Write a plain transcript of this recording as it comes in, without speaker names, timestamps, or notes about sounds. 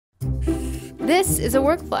This is a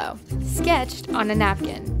workflow, sketched on a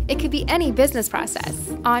napkin. It could be any business process,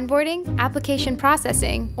 onboarding, application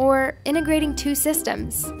processing, or integrating two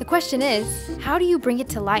systems. The question is, how do you bring it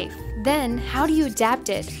to life? Then, how do you adapt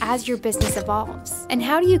it as your business evolves? And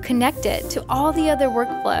how do you connect it to all the other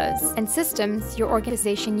workflows and systems your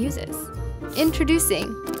organization uses?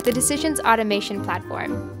 Introducing the Decisions Automation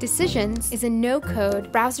Platform. Decisions is a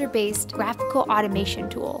no-code, browser-based graphical automation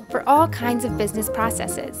tool for all kinds of business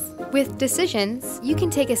processes. With Decisions, you can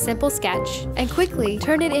take a simple sketch and quickly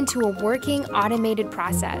turn it into a working automated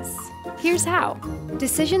process. Here's how.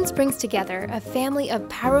 Decisions brings together a family of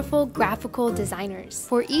powerful graphical designers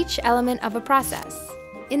for each element of a process.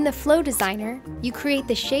 In the Flow Designer, you create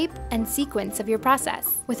the shape and sequence of your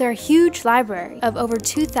process with our huge library of over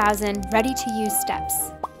 2,000 ready-to-use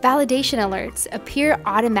steps. Validation alerts appear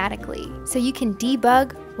automatically, so you can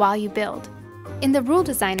debug while you build. In the Rule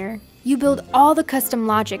Designer, you build all the custom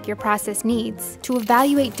logic your process needs to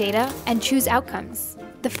evaluate data and choose outcomes.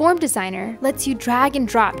 The Form Designer lets you drag and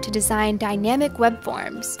drop to design dynamic web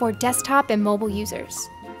forms for desktop and mobile users.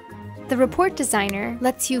 The Report Designer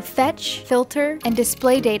lets you fetch, filter, and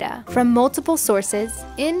display data from multiple sources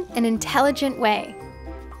in an intelligent way.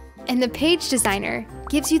 And the Page Designer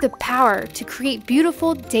gives you the power to create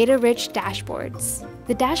beautiful, data-rich dashboards.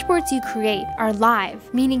 The dashboards you create are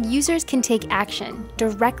live, meaning users can take action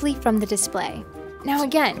directly from the display. Now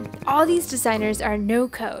again, all these designers are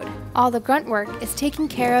no-code. All the grunt work is taken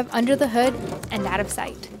care of under the hood and out of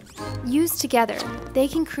sight. Used together, they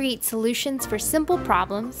can create solutions for simple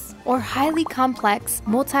problems or highly complex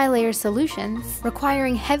multi-layer solutions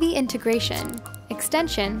requiring heavy integration,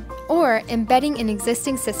 extension, or embedding in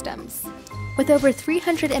existing systems. With over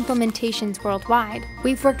 300 implementations worldwide,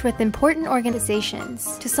 we've worked with important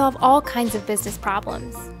organizations to solve all kinds of business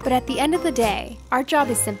problems. But at the end of the day, our job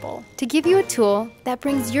is simple: to give you a tool that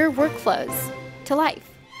brings your workflows to life.